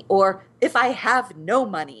money, or if I have no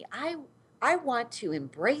money. I want to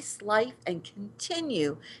embrace life and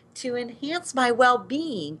continue to enhance my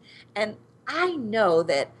well-being. And I know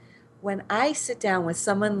that when I sit down with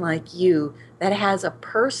someone like you that has a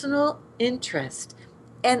personal interest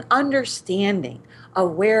and understanding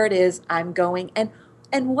of where it is I'm going and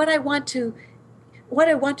what I want to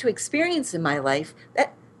experience in my life,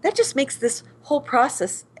 that just makes this whole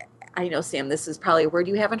process, I know, Sam, this is probably a word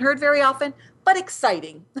you haven't heard very often, but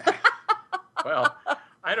exciting. Well,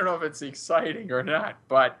 I don't know if it's exciting or not,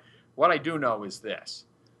 but what I do know is this,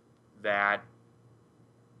 that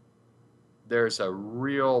there's a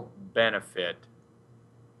real benefit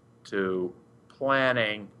to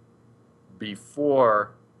planning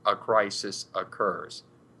before a crisis occurs.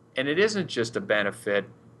 And it isn't just a benefit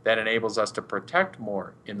that enables us to protect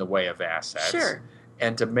more in the way of assets. Sure.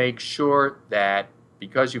 And to make sure that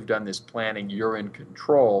because you've done this planning, you're in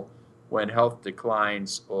control when health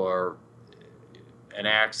declines or an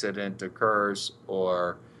accident occurs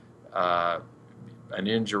or an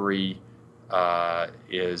injury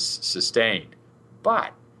is sustained.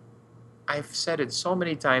 But I've said it so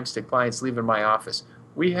many times to clients leaving my office.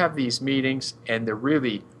 We have these meetings, and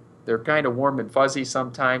they're kind of warm and fuzzy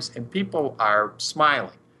sometimes, and people are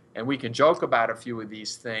smiling. And we can joke about a few of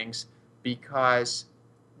these things because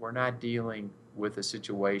we're not dealing with a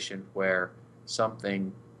situation where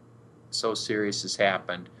something so serious has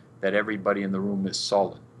happened that everybody in the room is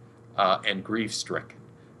sullen and grief-stricken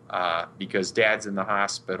because Dad's in the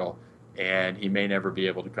hospital and he may never be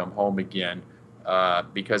able to come home again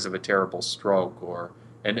because of a terrible stroke.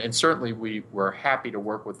 And certainly we're happy to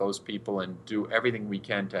work with those people and do everything we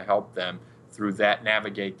can to help them through that,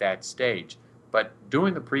 navigate that stage. But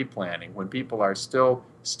doing the pre-planning when people are still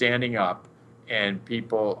standing up and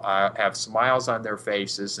people have smiles on their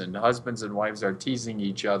faces and husbands and wives are teasing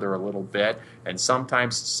each other a little bit, and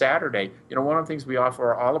sometimes Saturday, one of the things we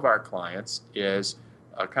offer all of our clients is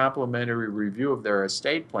a complimentary review of their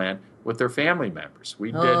estate plan with their family members.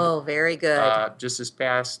 We did. Very good. Just this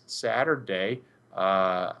past Saturday,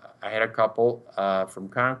 I had a couple from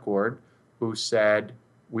Concord who said,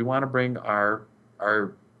 we want to bring our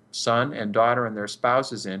son and daughter and their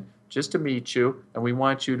spouses in just to meet you, and we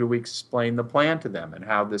want you to explain the plan to them and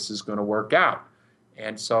how this is going to work out.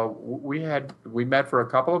 And so we met for a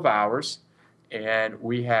couple of hours, and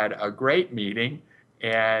we had a great meeting,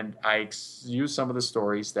 and I used some of the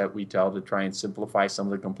stories that we tell to try and simplify some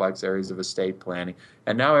of the complex areas of estate planning.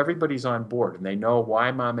 And now everybody's on board, and they know why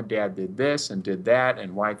Mom and Dad did this and did that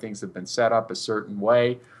and why things have been set up a certain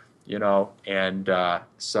way, and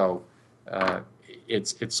so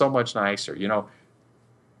it's so much nicer.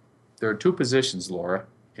 There are two positions, Laura,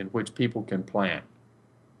 in which people can plan: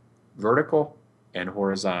 vertical and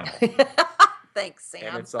horizontal. Thanks, Sam.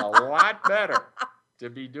 And it's a lot better to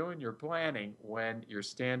be doing your planning when you're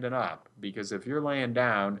standing up, because if you're laying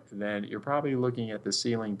down, then you're probably looking at the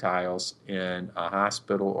ceiling tiles in a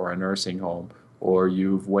hospital or a nursing home, or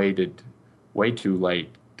you've waited way too late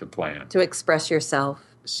to plan. To express yourself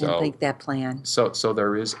and think that plan. So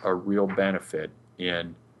there is a real benefit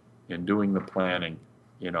in doing the planning,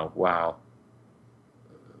 while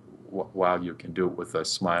you can do it with a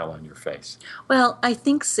smile on your face. Well, I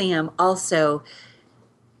think, Sam, also,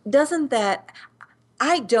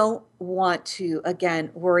 I don't want to,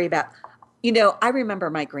 again, worry about, I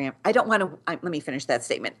remember let me finish that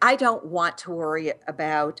statement. I don't want to worry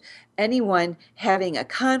about anyone having a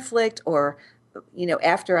conflict or,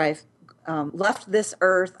 after I've left this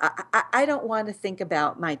earth. I don't want to think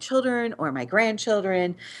about my children or my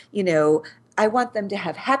grandchildren. I want them to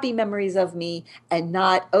have happy memories of me and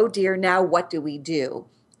not, oh dear, now what do we do?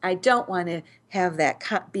 I don't want to have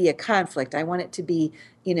that be a conflict. I want it to be,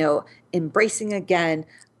 embracing again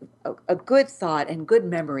a good thought and good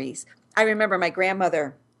memories. I remember my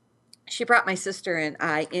grandmother, she brought my sister and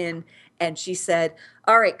I in, and she said,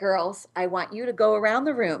 all right, girls, I want you to go around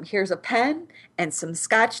the room. Here's a pen and some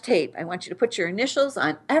Scotch tape. I want you to put your initials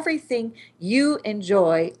on everything you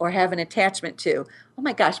enjoy or have an attachment to. Oh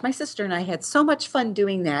my gosh, my sister and I had so much fun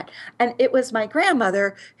doing that. And it was my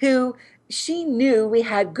grandmother who, she knew we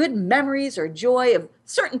had good memories or joy of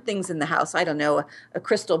certain things in the house. I don't know, a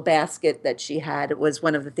crystal basket that she had was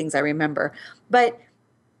one of the things I remember. But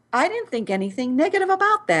I didn't think anything negative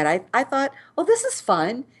about that. I thought, well, this is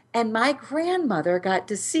fun. And my grandmother got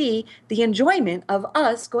to see the enjoyment of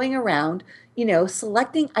us going around,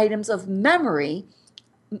 selecting items of memory,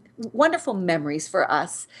 wonderful memories for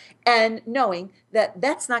us, and knowing that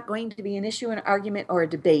that's not going to be an issue, an argument, or a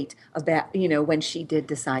debate about, when she did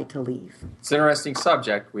decide to leave. It's an interesting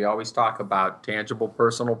subject. We always talk about tangible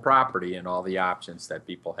personal property and all the options that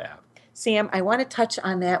people have. Sam, I want to touch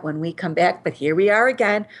on that when we come back, but here we are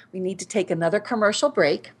again. We need to take another commercial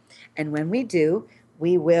break, and when we do,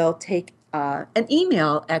 we will take an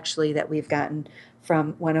email, actually, that we've gotten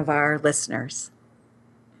from one of our listeners.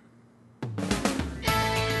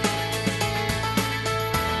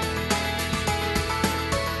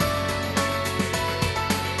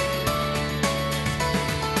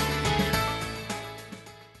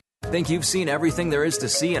 Think you've seen everything there is to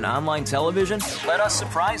see in online television? Let us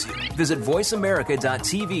surprise you. Visit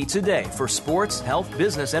voiceamerica.tv today for sports, health,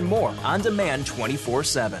 business, and more on demand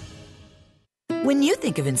 24/7. When you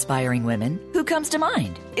think of inspiring women, who comes to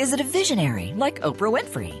mind? Is it a visionary like Oprah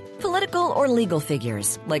Winfrey? Political or legal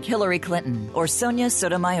figures like Hillary Clinton or Sonia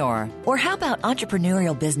Sotomayor? Or how about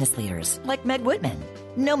entrepreneurial business leaders like Meg Whitman?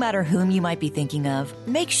 No matter whom you might be thinking of,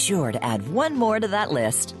 make sure to add one more to that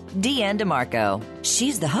list. Deanne DeMarco.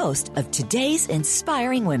 She's the host of Today's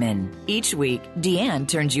Inspiring Women. Each week, Deanne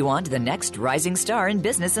turns you on to the next rising star in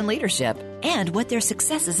business and leadership and what their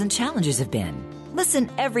successes and challenges have been.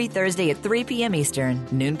 Listen every Thursday at 3 p.m. Eastern,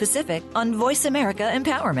 noon Pacific, on Voice America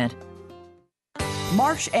Empowerment.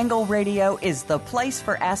 Marsh Engle Radio is the place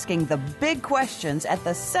for asking the big questions at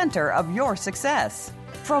the center of your success.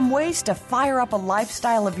 From ways to fire up a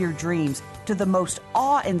lifestyle of your dreams to the most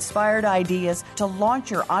awe-inspired ideas to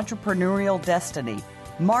launch your entrepreneurial destiny,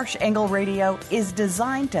 Marsh Engle Radio is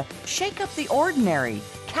designed to shake up the ordinary,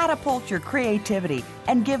 catapult your creativity,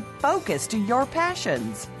 and give focus to your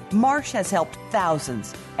passions. Marsh has helped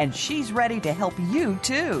thousands, and she's ready to help you,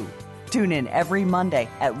 too. Tune in every Monday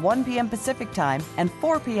at 1 p.m. Pacific Time and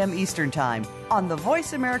 4 p.m. Eastern Time on the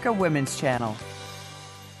Voice America Women's Channel.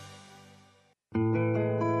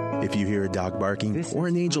 If you hear a dog barking or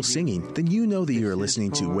an angel singing, then you know that you are listening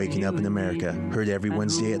to Waking Up in America. Heard every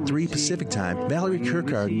Wednesday at 3 Pacific Time, Valerie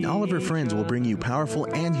Kirkard and all of her friends will bring you powerful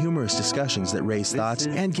and humorous discussions that raise thoughts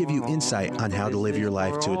and give you insight on how to live your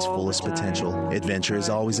life to its fullest potential. Adventure is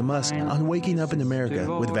always a must on Waking Up in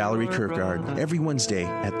America with Valerie Kirkard every Wednesday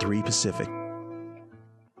at 3 Pacific.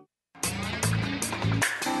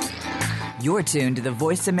 You're tuned to the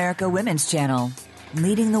Voice America Women's Channel,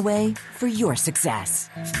 leading the way for your success.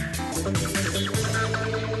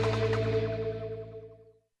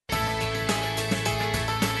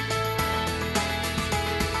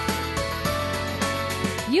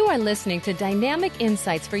 You are listening to Dynamic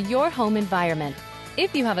Insights for your home environment.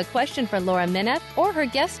 If you have a question for Laura Mineth or her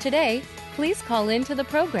guest today, please call in to the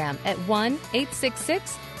program at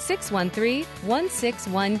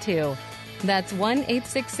 1-866-613-1612. That's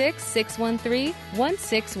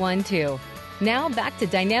 1-866-613-1612. Now back to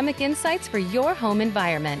Dynamic Insights for your home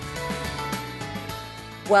environment.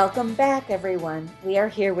 Welcome back, everyone. We are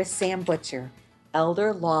here with Sam Butcher,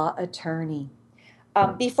 elder law attorney.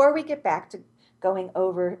 Before we get back to going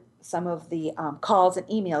over some of the calls and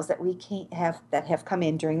emails that have come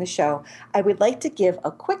in during the show, I would like to give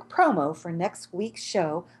a quick promo for next week's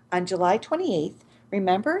show on July 28th.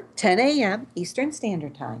 Remember, 10 a.m. Eastern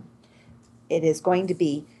Standard Time. It is going to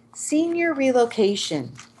be Senior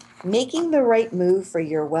Relocation, Making the Right Move for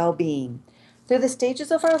Your Well-Being. Through the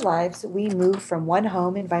stages of our lives, we move from one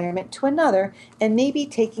home environment to another and maybe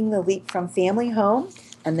taking the leap from family home.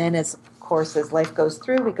 And then as life goes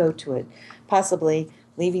through, we go to it, possibly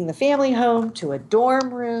leaving the family home to a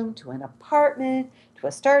dorm room, to an apartment, to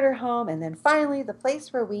a starter home, and then finally the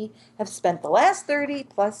place where we have spent the last 30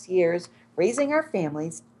 plus years raising our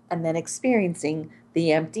families and then experiencing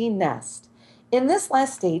the empty nest. In this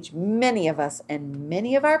last stage, many of us and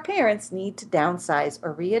many of our parents need to downsize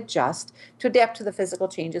or readjust to adapt to the physical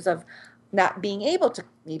changes of not being able to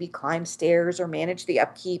maybe climb stairs or manage the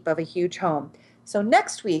upkeep of a huge home. So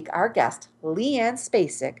next week, our guest, Leanne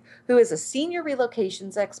Spacek, who is a senior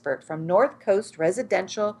relocations expert from North Coast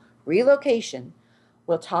Residential Relocation,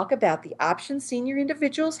 will talk about the options senior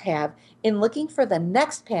individuals have in looking for the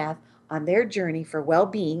next path on their journey for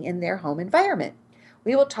well-being in their home environment.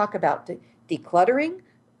 We will talk about decluttering,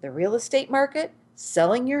 the real estate market,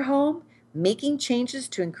 selling your home, making changes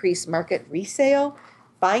to increase market resale,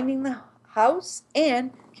 finding the house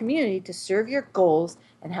and community to serve your goals,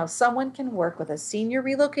 and how someone can work with a senior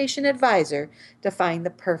relocation advisor to find the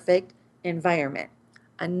perfect environment.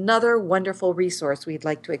 Another wonderful resource we'd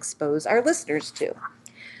like to expose our listeners to.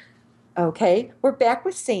 Okay, we're back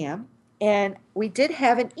with Sam, and we did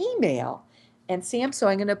have an email. And Sam, so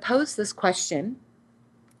I'm going to pose this question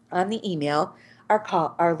on the email.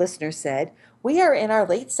 Our listener said, we are in our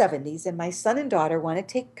late 70s and my son and daughter want to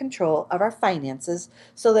take control of our finances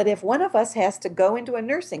so that if one of us has to go into a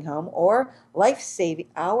nursing home or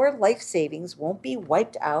our life savings won't be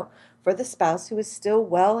wiped out for the spouse who is still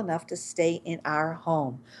well enough to stay in our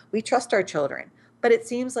home. We trust our children, but it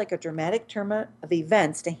seems like a dramatic turn of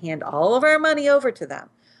events to hand all of our money over to them.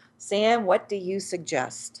 Sam, what do you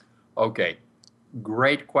suggest? Okay,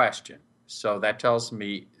 great question. So that tells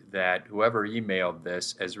me that whoever emailed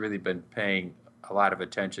this has really been paying a lot of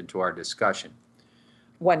attention to our discussion.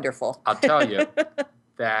 Wonderful. I'll tell you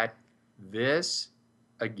that this,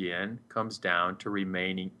 again, comes down to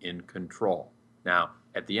remaining in control. Now,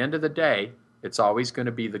 at the end of the day, it's always going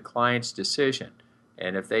to be the client's decision.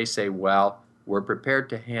 And if they say, well, we're prepared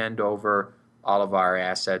to hand over all of our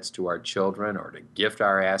assets to our children or to gift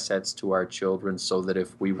our assets to our children so that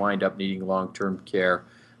if we wind up needing long-term care,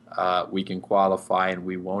 we can qualify and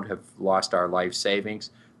we won't have lost our life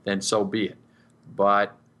savings, then so be it.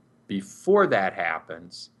 But before that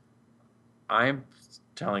happens, I'm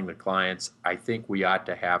telling the clients, I think we ought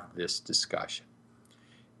to have this discussion.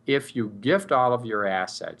 If you gift all of your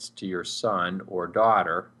assets to your son or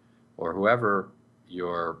daughter or whoever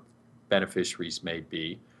your beneficiaries may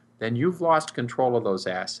be, then you've lost control of those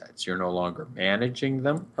assets. You're no longer managing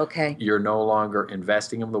them. Okay. You're no longer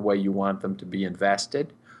investing them the way you want them to be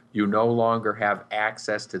invested. You no longer have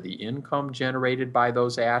access to the income generated by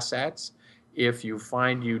those assets. If you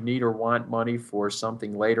find you need or want money for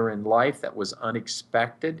something later in life that was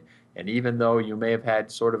unexpected, and even though you may have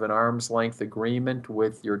had sort of an arm's length agreement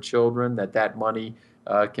with your children that money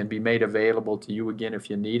can be made available to you again if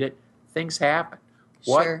you need it, things happen.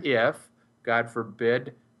 Sure. What if, God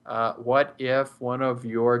forbid, what if one of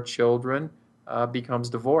your children becomes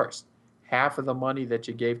divorced? Half of the money that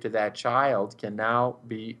you gave to that child can now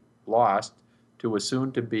be lost to a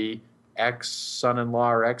soon-to-be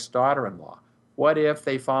ex-son-in-law or ex-daughter-in-law. What if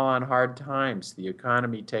they fall on hard times? The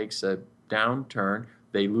economy takes a downturn,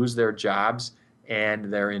 they lose their jobs,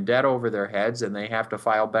 and they're in debt over their heads, and they have to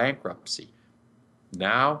file bankruptcy.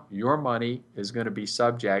 Now your money is going to be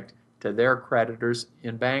subject to their creditors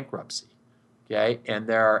in bankruptcy. Okay? And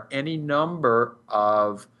there are any number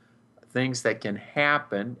of things that can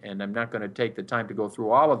happen, and I'm not going to take the time to go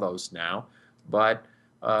through all of those now, but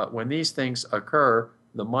when these things occur,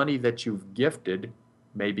 the money that you've gifted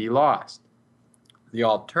may be lost. The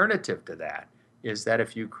alternative to that is that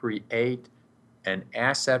if you create an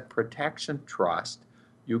asset protection trust,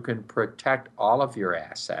 you can protect all of your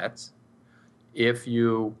assets. If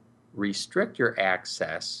you restrict your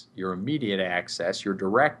access, your immediate access, your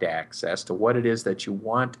direct access to what it is that you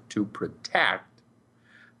want to protect,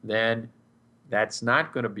 then that's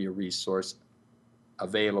not going to be a resource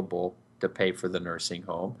available to pay for the nursing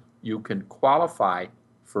home. You can qualify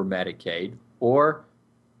for Medicaid, or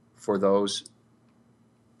for those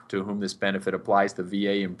to whom this benefit applies, the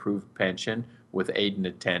VA improved pension with aid and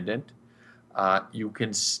attendant. You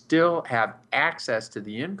can still have access to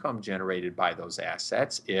the income generated by those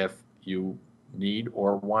assets if you need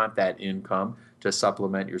or want that income to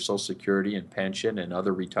supplement your Social Security and pension and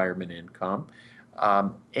other retirement income.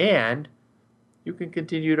 And you can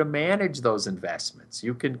continue to manage those investments.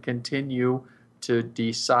 You can continue to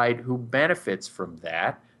decide who benefits from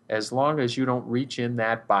that, as long as you don't reach in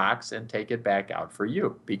that box and take it back out for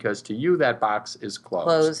you, because to you that box is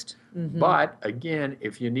closed. Mm-hmm. But again,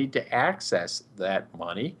 if you need to access that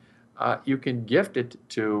money, you can gift it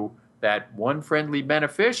to that one friendly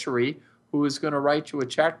beneficiary who is going to write you a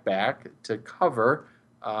check back to cover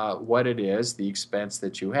what it is, the expense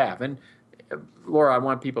that you have. And Laura, I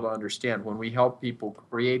want people to understand, when we help people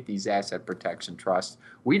create these asset protection trusts,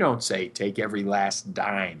 we don't say take every last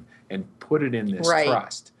dime and put it in this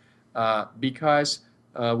trust. Because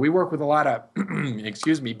we work with a lot of,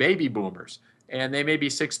 baby boomers, and they may be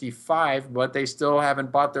 65, but they still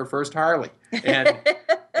haven't bought their first Harley. And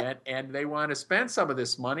they want to spend some of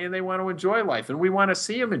this money, and they want to enjoy life, and we want to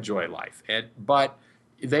see them enjoy life. But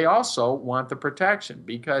they also want the protection,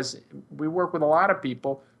 because we work with a lot of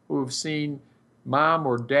people who've seen mom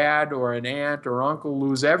or dad or an aunt or uncle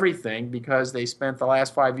lose everything because they spent the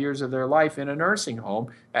last 5 years of their life in a nursing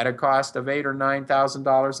home at a cost of $8,000 or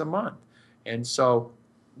 $9,000 a month. And so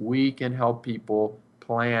we can help people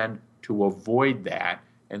plan to avoid that.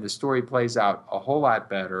 And the story plays out a whole lot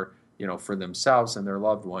better, for themselves and their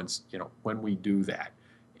loved ones, when we do that.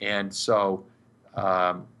 And so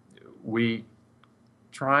we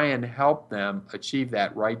try and help them achieve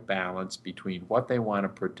that right balance between what they want to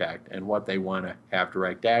protect and what they want to have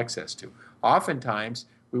direct access to. Oftentimes,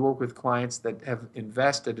 we work with clients that have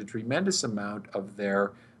invested a tremendous amount of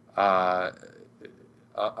their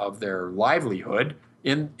livelihood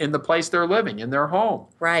in the place they're living, in their home.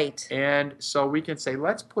 Right. And so we can say,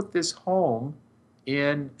 let's put this home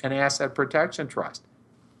in an asset protection trust.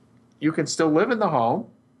 You can still live in the home,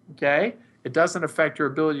 okay? It doesn't affect your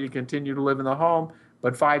ability to continue to live in the home.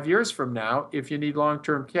 But 5 years from now, if you need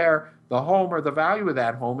long-term care, the home or the value of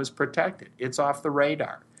that home is protected. It's off the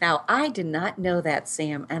radar. Now, I did not know that,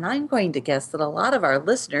 Sam, and I'm going to guess that a lot of our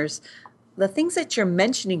listeners, the things that you're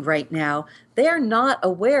mentioning right now, they are not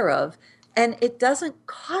aware of, and it doesn't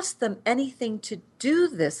cost them anything to do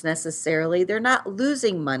this necessarily. They're not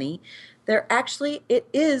losing money. It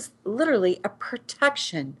is literally a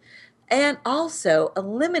protection, and also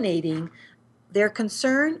eliminating their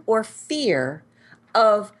concern or fear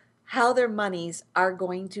of how their monies are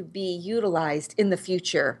going to be utilized in the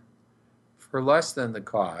future. For less than the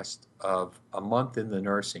cost of a month in the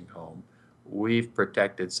nursing home, we've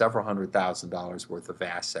protected several $100,000 worth of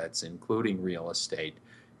assets, including real estate,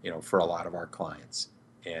 for a lot of our clients.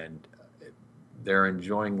 And they're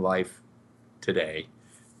enjoying life today,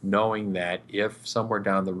 knowing that if somewhere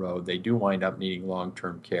down the road they do wind up needing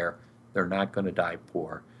long-term care, they're not going to die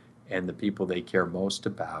poor, and the people they care most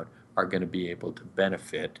about are going to be able to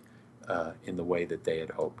benefit in the way that they had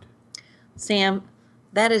hoped. Sam,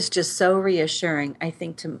 that is just so reassuring, I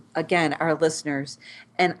think, to, again, our listeners,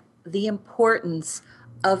 and the importance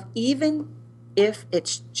of, even if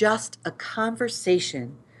it's just a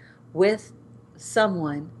conversation with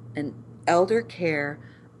someone, an elder care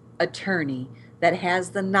attorney that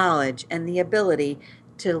has the knowledge and the ability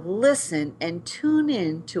to listen and tune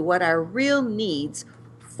in to what our real needs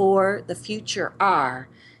for the future are.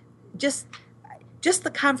 Just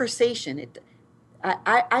the conversation.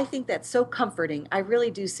 I think that's so comforting. I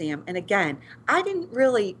really do, Sam. And again, I didn't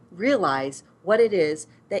really realize what it is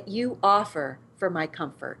that you offer for my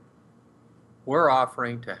comfort. We're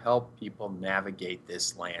offering to help people navigate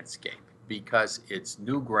this landscape because it's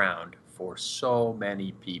new ground for so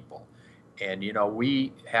many people. And,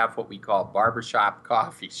 we have what we call barbershop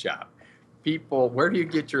coffee shop. People, where do you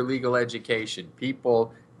get your legal education?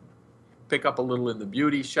 People pick up a little in the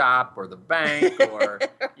beauty shop or the bank or,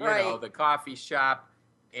 Right. The coffee shop.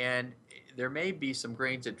 And there may be some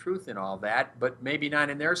grains of truth in all that, but maybe not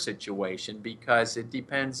in their situation because it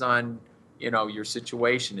depends on, your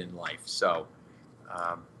situation in life. So,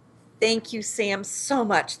 Thank you, Sam, so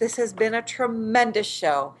much. This has been a tremendous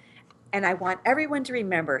show. And I want everyone to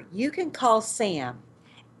remember, you can call Sam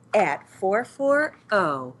at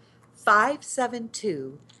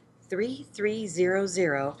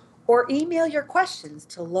 440-572-3300 or email your questions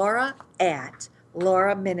to Laura at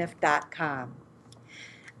lauraminiff.com.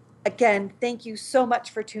 Again, thank you so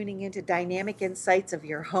much for tuning into Dynamic Insights of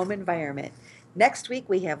Your Home Environment. Next week,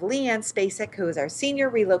 we have Leanne Spacek, who is our senior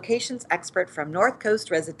relocations expert from North Coast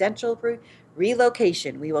Residential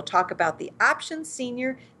Relocation. We will talk about the options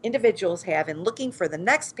senior individuals have in looking for the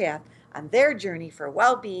next path on their journey for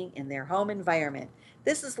well-being in their home environment.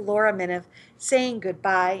 This is Laura Miniff saying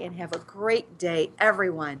goodbye, and have a great day,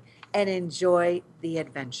 everyone, and enjoy the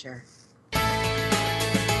adventure.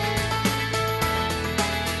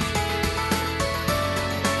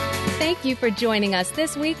 Thank you for joining us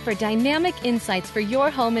this week for Dynamic Insights for Your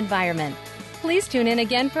Home Environment. Please tune in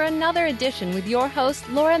again for another edition with your host,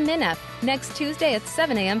 Laura Miniff, next Tuesday at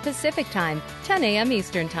 7 a.m. Pacific Time, 10 a.m.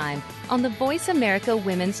 Eastern Time, on the Voice America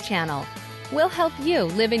Women's Channel. We'll help you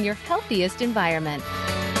live in your healthiest environment.